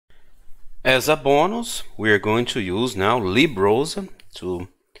As a bonus, we are going to use now Librosa to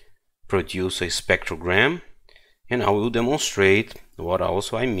produce a spectrogram, and I will demonstrate what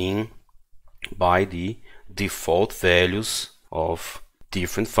also I mean by the default values of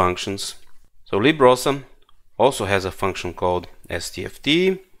different functions. So Librosa also has a function called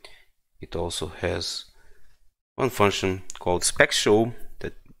STFT. It also has one function called SpecShow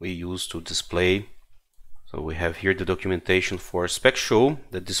that we use to display. So we have here the documentation for SpecShow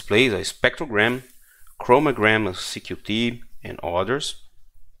that displays a spectrogram, chromogram, a CQT, and others.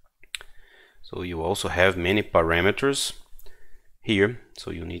 So you also have many parameters here,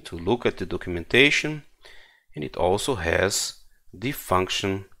 so you need to look at the documentation, and it also has the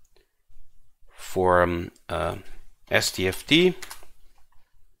function for STFT,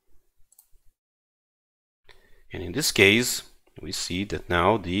 and in this case we see that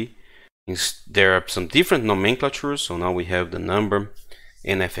now there are some different nomenclatures. So now we have the number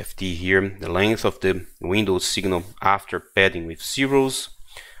NFFT here, the length of the window signal after padding with zeros.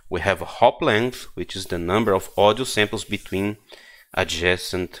 We have a hop length, which is the number of audio samples between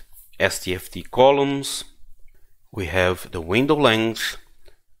adjacent STFT columns. We have the window length.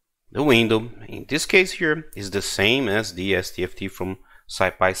 The window, in this case here, is the same as the STFT from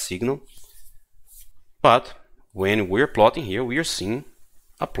SciPy signal. But when we're plotting here, we are seeing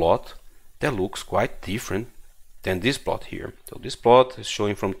a plot that looks quite different than this plot here. So this plot is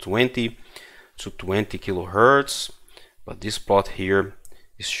showing from 20 to 20 kilohertz, but this plot here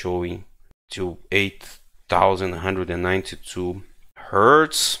is showing to 8,192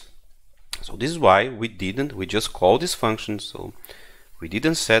 hertz. So this is why we just call this function. So we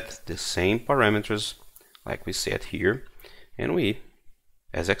didn't set the same parameters like we set here, and we,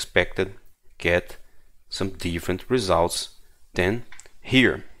 as expected, get some different results than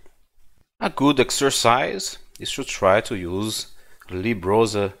here. A good exercise is to try to use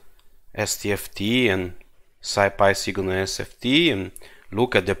Librosa STFT and SciPy signal SFT and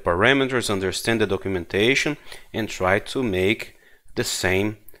look at the parameters, understand the documentation, and try to make the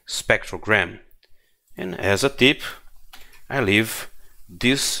same spectrogram. And as a tip, I leave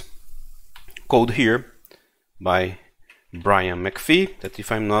this code here by Brian McPhee, that,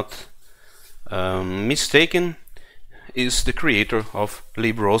 if I'm not mistaken, is the creator of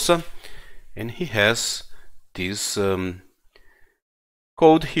Librosa, and he has this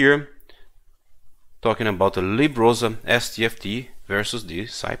code here talking about the Librosa STFT versus the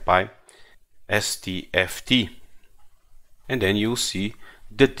SciPy STFT, and then you'll see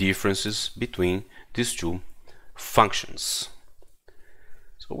the differences between these two functions.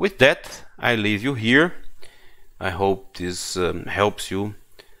 So with that, I leave you here. I hope this helps you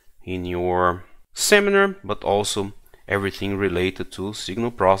in your seminar, but also everything related to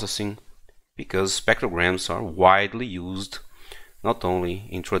signal processing, because spectrograms are widely used not only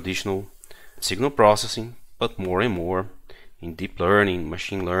in traditional signal processing, but more and more in deep learning,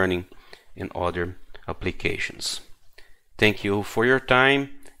 machine learning, and other applications. Thank you for your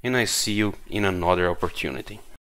time, and I see you in another opportunity.